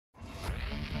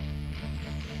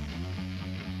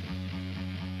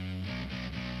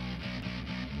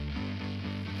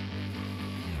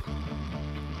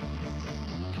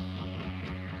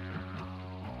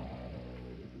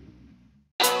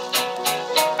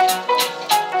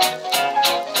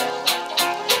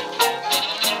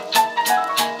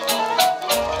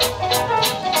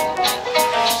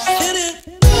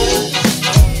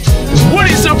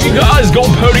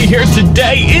here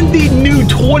today in the new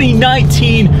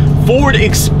 2019 Ford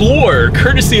Explorer,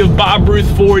 courtesy of Bob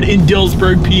Ruth Ford in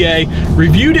Dillsburg, PA.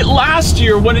 Reviewed it last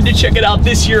year, wanted to check it out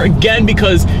this year again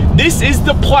because this is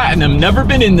the Platinum. Never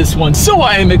been in this one, so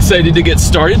I am excited to get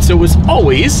started. So as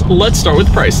always, let's start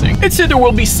with pricing. It said there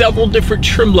will be several different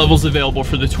trim levels available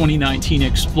for the 2019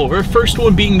 Explorer. First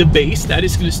one being the base, that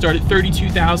is going to start at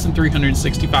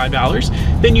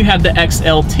 $32,365. Then you have the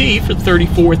XLT for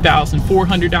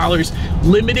 $34,400.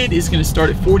 Limited is going to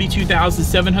start at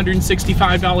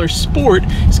 $42,765. Sport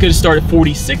is going to start at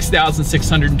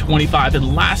 $46,625.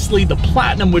 And lastly, the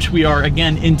Platinum, which we are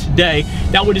again in today,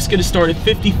 that one is going to start at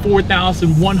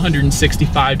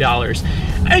 $54,165.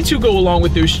 And to go along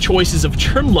with those choices of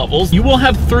trim levels, you will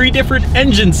have 3 different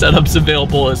engine setups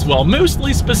available as well,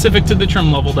 mostly specific to the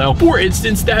trim level though. For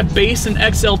instance, that base and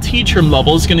XLT trim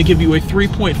level is going to give you a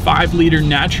 3.5 liter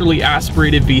naturally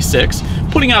aspirated V6,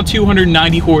 putting out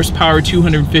 290 horsepower,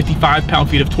 255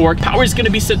 pound-feet of torque. Power is going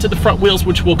to be sent to the front wheels,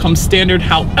 which will come standard.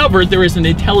 However, there is an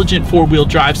intelligent 4-wheel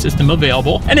drive system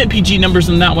available, and MPG numbers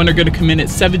on that one are going to come in at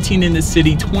 17 in the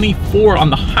city, 24 on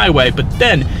the highway. But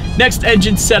then next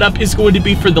engine setup is going to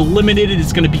be for the Limited. It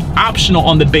is going to be optional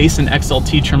on the base and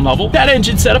XLT trim level. That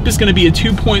engine setup is going to be a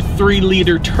 2.3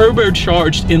 liter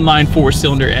turbocharged inline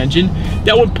 4-cylinder engine.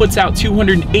 That one puts out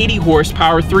 280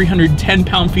 horsepower, 310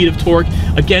 pound-feet of torque.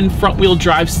 Again, front wheel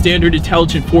drive standard,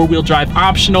 intelligent 4-wheel drive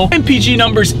optional. MPG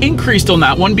numbers increased on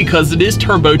that one because it is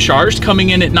turbocharged, coming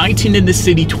in at 19 in the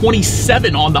city,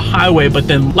 27 on the highway. But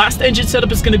then last engine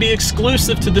setup is going to be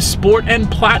exclusive to the Sport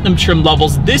and Platinum trim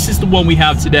levels. This is the one we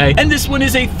have today, and this one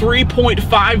is a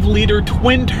 3.5 liter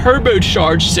twin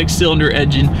turbocharged 6-cylinder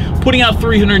engine, putting out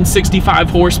 365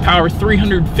 horsepower,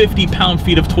 350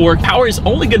 pound-feet of torque. Power is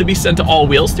only going to be sent to all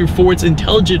wheels through Ford's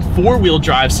intelligent 4-wheel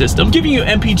drive system, giving you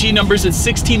MPG numbers at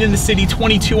 16 in the city,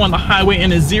 22 on the highway,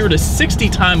 and a 0 to 60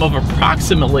 time of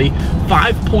approximately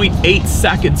 5.8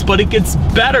 seconds. But it gets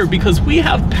better because we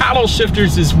have paddle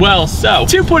shifters as well. So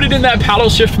to put it in that paddle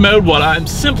shift mode, what I'm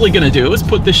simply going to do is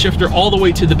put the shifter all the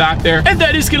way to the back there, and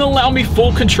that is going to allow me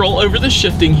full control over the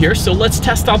shifting here. So let's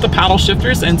test out the paddle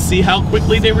shifters and see how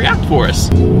quickly they react for us.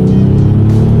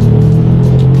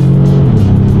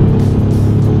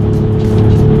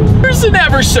 There's an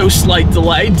ever so slight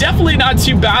delay. Definitely not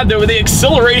too bad though. The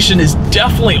acceleration is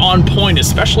definitely on point,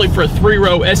 especially for a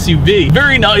 3-row SUV.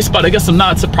 Very nice, but I guess I'm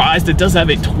not surprised. It does have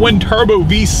a twin turbo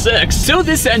V6. So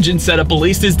this engine setup, at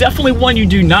least, is definitely one you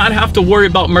do not have to worry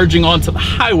about merging onto the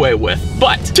highway with.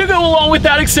 But to go along with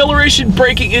that, acceleration,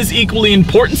 braking is equally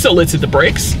important. So let's hit the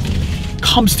brakes.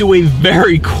 Comes to a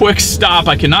very quick stop.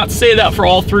 I cannot say that for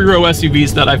all 3-row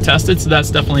SUVs that I've tested, so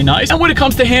that's definitely nice. And when it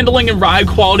comes to handling and ride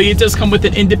quality, it does come with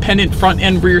an independent front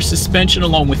and rear suspension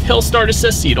along with hill start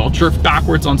assist, so you don't drift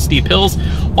backwards on steep hills.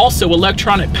 Also,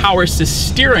 electronic power assist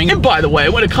steering. And by the way,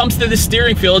 when it comes to the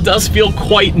steering feel, it does feel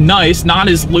quite nice, not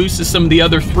as loose as some of the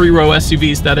other 3-row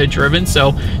SUVs that I've driven,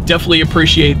 so definitely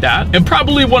appreciate that. And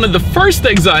probably one of the first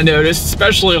things I noticed,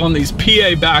 especially on these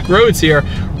PA back roads here,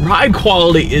 ride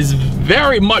quality is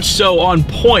very much so on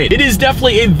point. It is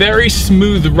definitely a very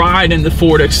smooth ride in the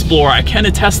Ford Explorer. I can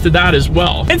attest to that as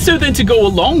well. And so then to go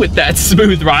along with that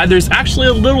smooth ride, there's actually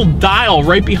a little dial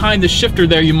right behind the shifter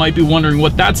there. You might be wondering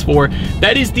what that's for.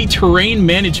 That is the terrain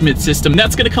management system.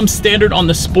 That's going to come standard on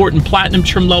the Sport and Platinum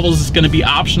trim levels. It's going to be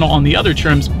optional on the other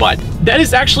trims, but that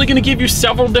is actually going to give you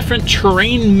several different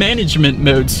terrain management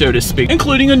modes, so to speak,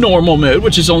 including a normal mode,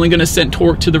 which is only going to send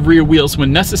torque to the rear wheels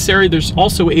when necessary. There's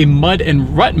also a mud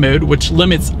and rut mode, which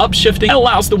limits upshifting and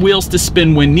allows the wheels to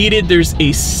spin when needed. There's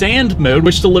a sand mode,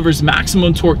 which delivers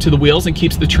maximum torque to the wheels and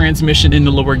keeps the transmission in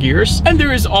the lower gears. And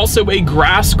there is also a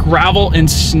grass, gravel, and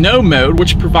snow mode,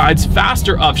 which provides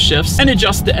faster upshifts and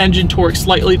adjusts the engine torque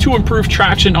slightly to improve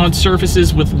traction on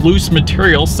surfaces with loose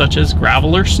materials such as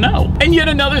gravel or snow. And yet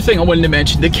another thing I wanted to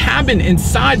mention, the cabin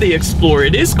inside the Explorer,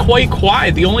 it is quite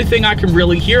quiet. The only thing I can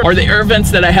really hear are the air vents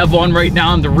that I have on right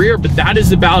now in the rear, but that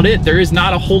is about it. There is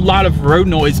not a whole lot of road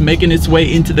noise making its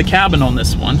way into the cabin on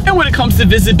this one. And when it comes to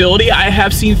visibility, I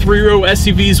have seen 3-row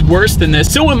SUVs worse than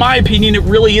this, so in my opinion, it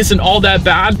really isn't all that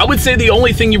bad. I would say the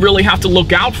only thing you really have to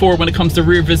look out for when it comes to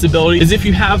rear visibility is if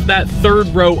you have that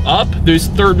 3rd row up, those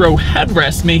 3rd row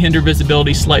headrests may hinder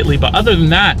visibility slightly, but other than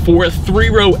that, for a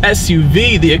 3-row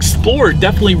SUV, the Explorer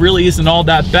definitely really isn't all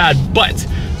that bad. But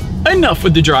enough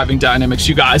with the driving dynamics,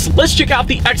 you guys. Let's check out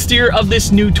the exterior of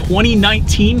this new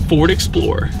 2019 Ford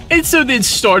Explorer. And so then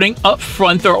starting up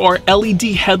front, there are LED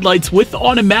headlights with the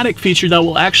automatic feature that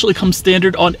will actually come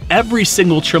standard on every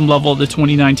single trim level of the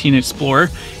 2019 Explorer.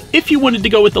 If you wanted to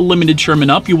go with the limited trim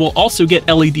and up, you will also get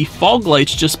LED fog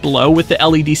lights just below with the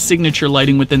LED signature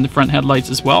lighting within the front headlights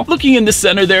as well. Looking in the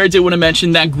center there, I did want to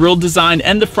mention that grille design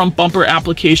and the front bumper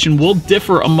application will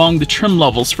differ among the trim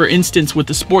levels. For instance, with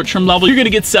the sport trim level, you're going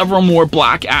to get several more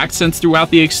black accents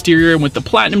throughout the exterior, and with the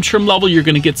platinum trim level, you're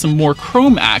going to get some more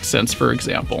chrome accents, for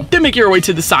example. Then make your way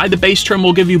to the side. The base trim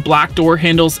will give you black door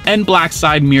handles and black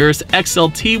side mirrors.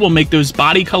 XLT will make those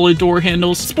body colored door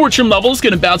handles. Sport trim level is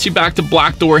going to bounce you back to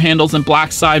black door handles and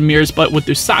black side mirrors, but with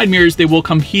those side mirrors, they will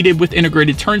come heated with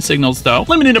integrated turn signals though.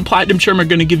 Limited and platinum trim are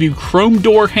going to give you chrome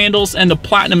door handles, and the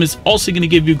platinum is also going to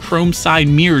give you chrome side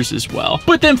mirrors as well.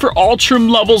 But then for all trim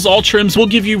levels, all trims will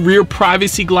give you rear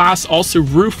privacy glass, also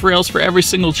roof rails for every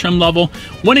single trim level.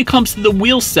 When it comes to the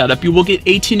wheel setup, you will get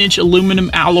 18-inch aluminum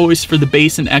alloys for the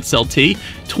base and XLT,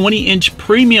 20-inch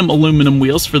premium aluminum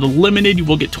wheels for the limited. You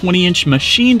will get 20-inch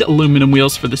machined aluminum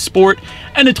wheels for the sport,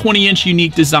 and a 20-inch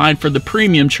unique design for the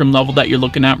premium trim level that you're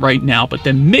looking at right now. But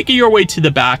then making your way to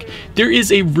the back, there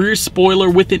is a rear spoiler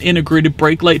with an integrated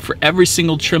brake light for every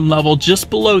single trim level. Just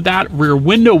below that, rear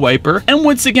window wiper. And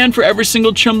once again, for every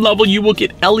single trim level, you will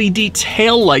get LED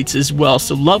tail lights as well.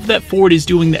 So love that Ford is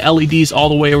doing the LEDs all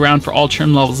the way around for all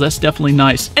trim levels. That's definitely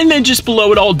nice. And then just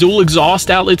below it all, dual exhaust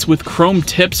outlets with chrome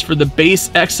tips for the base,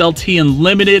 XLT, and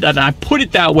limited. And I put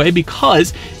it that way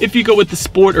because if you go with the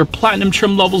sport or platinum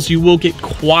trim levels, you will get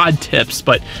quad tips,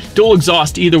 but dual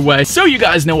exhaust either way. So you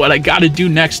guys know what I got to do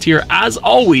next here. As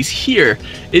always, here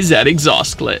is that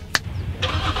exhaust clip.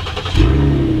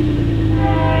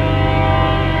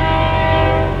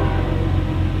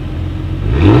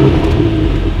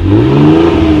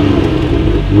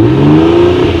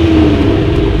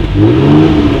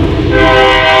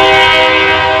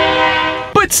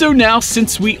 So now,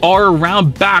 since we are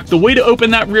around back, the way to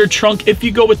open that rear trunk, if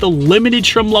you go with the limited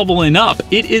trim level and up,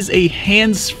 it is a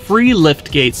hands-free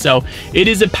lift gate. So it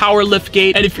is a power lift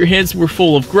gate, and if your hands were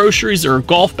full of groceries or a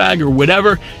golf bag or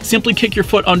whatever, simply kick your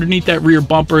foot underneath that rear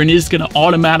bumper and it is going to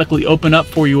automatically open up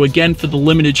for you again for the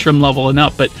limited trim level and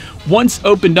up. But once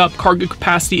opened up, cargo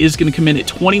capacity is going to come in at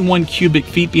 21 cubic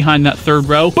feet behind that third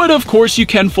row. But of course, you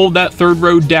can fold that third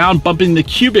row down, bumping the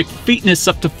cubic feetness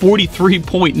up to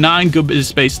 43.9, good bit of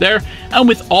space there. And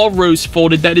with all rows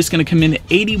folded, that is going to come in at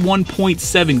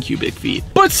 81.7 cubic feet.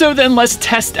 But so then let's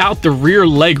test out the rear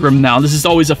legroom now. This is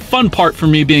always a fun part for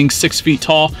me being 6 feet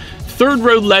tall. Third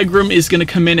row legroom is going to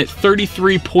come in at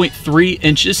 33.3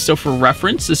 inches. So for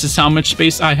reference, this is how much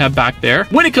space I have back there.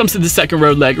 When it comes to the second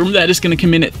row legroom, that is going to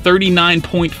come in at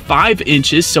 39.5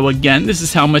 inches. So again, this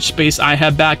is how much space I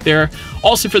have back there.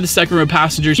 Also for the second row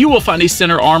passengers, you will find a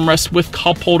center armrest with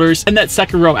cup holders, and that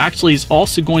second row actually is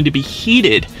also going to be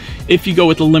heated if you go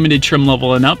with the limited trim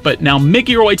level and up. But now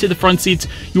making your way to the front seats,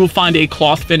 you will find a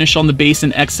cloth finish on the base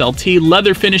and XLT.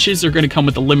 Leather finishes are going to come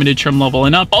with the limited trim level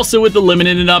and up. Also with the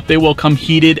limited and up, they will come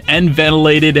heated and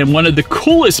ventilated. And one of the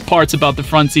coolest parts about the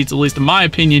front seats, at least in my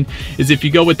opinion, is if you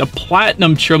go with the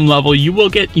platinum trim level, you will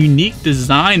get unique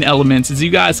design elements. As you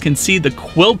guys can see, the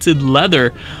quilted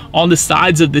leather on the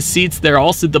sides of the seats there,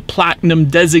 also the platinum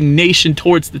designation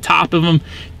towards the top of them.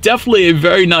 Definitely a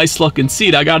very nice looking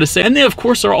seat, I gotta say. And they, of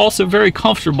course, are also very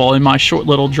comfortable in my short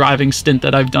little driving stint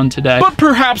that I've done today. But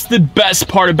perhaps the best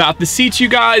part about the seats, you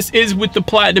guys, is with the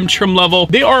platinum trim level,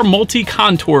 they are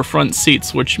multi-contour front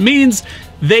seats, which means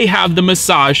they have the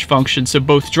massage function. So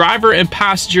both driver and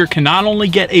passenger can not only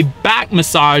get a back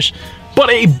massage, but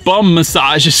a bum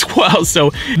massage as well.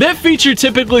 So that feature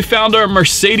typically found on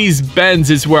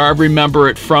Mercedes-Benz is where I remember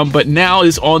it from, but now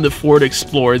is on the Ford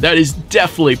Explorer. That is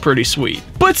definitely pretty sweet.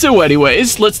 But so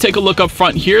anyways, let's take a look up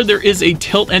front here. There is a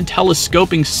tilt and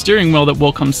telescoping steering wheel that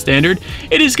will come standard.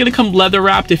 It is going to come leather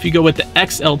wrapped if you go with the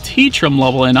XLT trim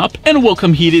level and up, and it will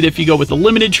come heated if you go with the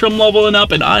limited trim level and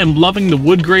up. And I am loving the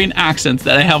wood grain accents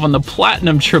that I have on the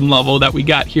platinum trim level that we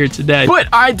got here today. But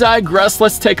I digress.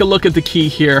 Let's take a look at the key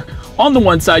here. On the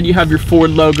one side, you have your Ford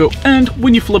logo, and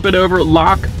when you flip it over,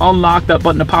 lock, unlock, that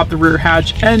button to pop the rear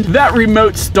hatch, and that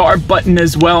remote start button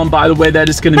as well. And by the way, that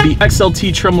is going to be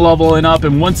XLT trim level and up.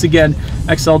 And once again,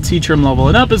 XLT trim level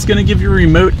and up is going to give you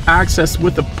remote access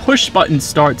with a push button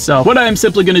start. So what I am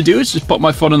simply going to do is just put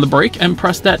my foot on the brake and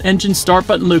press that engine start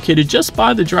button located just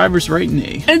by the driver's right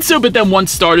knee. And so, but then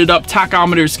once started up,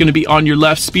 tachometer is going to be on your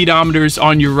left, speedometer is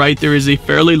on your right. There is a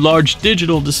fairly large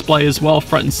digital display as well,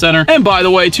 front and center. And by the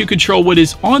way, to control control what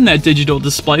is on that digital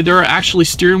display, there are actually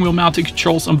steering wheel mounted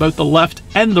controls on both the left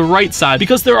and the right side,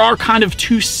 because there are kind of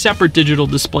two separate digital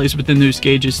displays within those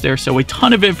gauges there. So a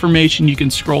ton of information you can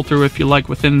scroll through if you like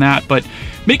within that. But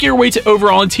making your way to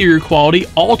overall interior quality,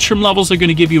 all trim levels are going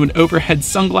to give you an overhead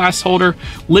sunglass holder.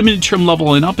 Limited trim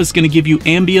level and up is going to give you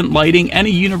ambient lighting and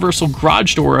a universal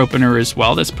garage door opener as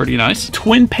well. That's pretty nice.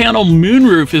 Twin panel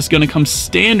moonroof is going to come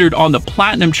standard on the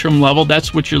platinum trim level.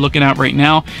 That's what you're looking at right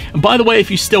now. And by the way, if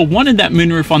you still wanted that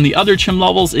moonroof on the other trim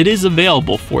levels, it is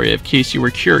available for you in case you were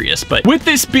curious. But with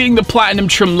this being the platinum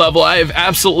trim level, I have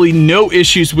absolutely no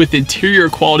issues with interior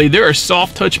quality. There are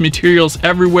soft touch materials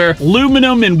everywhere,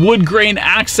 aluminum and wood grain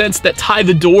accents that tie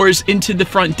the doors into the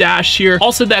front dash here.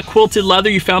 Also, that quilted leather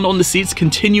you found on the seats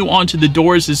continue onto the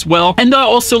doors as well. And I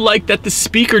also like that the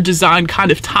speaker design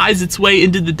kind of ties its way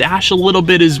into the dash a little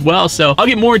bit as well. So I'll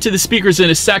get more into the speakers in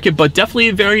a second, but definitely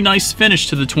a very nice finish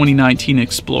to the 2019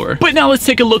 Explorer. But now let's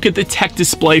take a look at the tech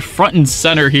display front and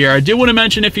center here. I do want to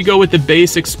mention, if you go with the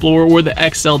base Explorer or the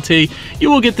XLT, you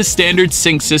will get the standard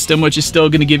sync system, which is still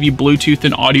going to give you Bluetooth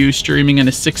and audio streaming and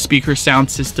a 6-speaker sound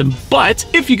system. But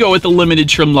if you go with the limited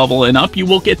trim level and up, you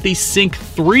will get the Sync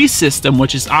 3 system,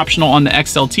 which is optional on the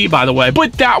XLT, by the way.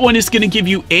 But that one is going to give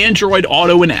you Android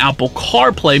Auto and Apple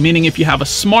CarPlay, meaning if you have a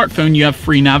smartphone, you have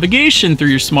free navigation through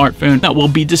your smartphone that will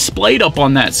be displayed up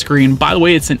on that screen. By the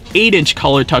way, it's an 8-inch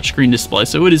color touchscreen display,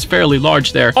 so it is fairly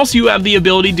large there. Also, you have the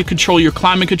ability to control your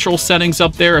climate control settings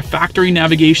up there. A factory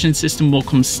navigation system will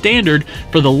come standard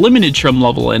for the limited trim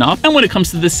level and up. And when it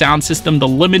comes to the sound system, the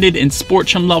limited and sport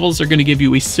trim levels are going to give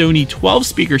you a Sony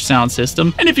 12-speaker sound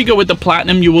system. And if you go with the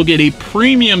platinum, you will get a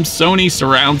premium Sony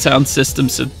surround sound system.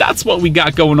 So that's what we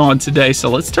got going on today. So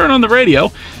let's turn on the radio,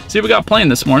 see what we got playing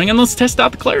this morning, and let's test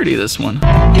out the clarity of this one.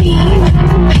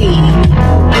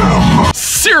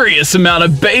 Serious amount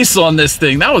of bass on this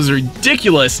thing. That was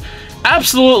ridiculous.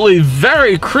 Absolutely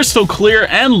very crystal clear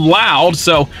and loud.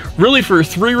 So really, for a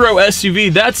 3-row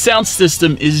SUV, that sound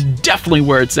system is definitely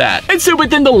where it's at. And so,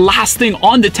 but then the last thing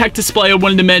on the tech display I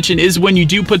wanted to mention is when you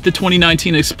do put the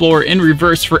 2019 Explorer in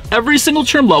reverse, for every single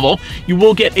trim level, you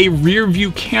will get a rear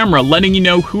view camera letting you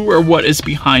know who or what is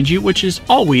behind you, which is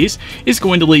always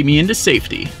going to lead me into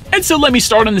safety. And so let me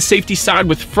start on the safety side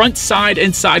with front, side,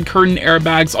 and side curtain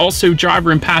airbags, also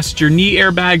driver and passenger knee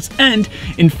airbags, and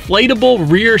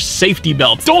inflatable rear safety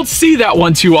belts. Don't see that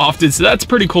one too often, so that's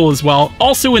pretty cool as well.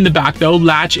 Also in the back though,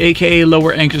 latch, aka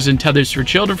lower anchors and tethers for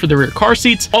children for the rear car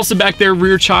seats. Also back there,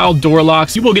 rear child door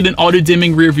locks. You will get an auto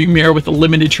dimming rear view mirror with a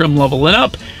limited trim level and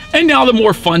up. And now the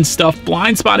more fun stuff,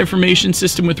 blind spot information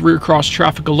system with rear cross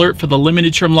traffic alert for the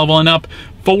limited trim level and up.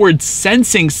 Forward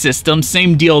sensing system,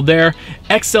 same deal there.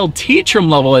 XLT trim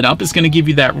level and up is going to give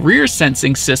you that rear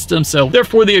sensing system, so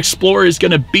therefore the Explorer is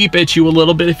going to beep at you a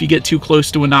little bit if you get too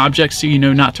close to an object, so you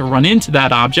know not to run into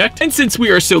that object. And since we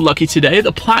are so lucky today,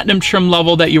 the platinum trim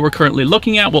level that you are currently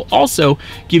looking at will also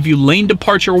give you lane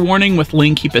departure warning with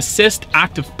lane keep assist,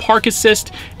 active park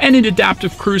assist, and an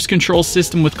adaptive cruise control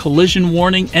system with collision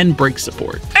warning and brake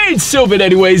support. And so, but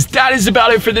anyways, that is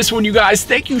about it for this one, you guys.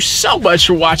 Thank you so much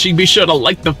for watching. Be sure to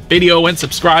like the video and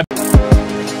subscribe.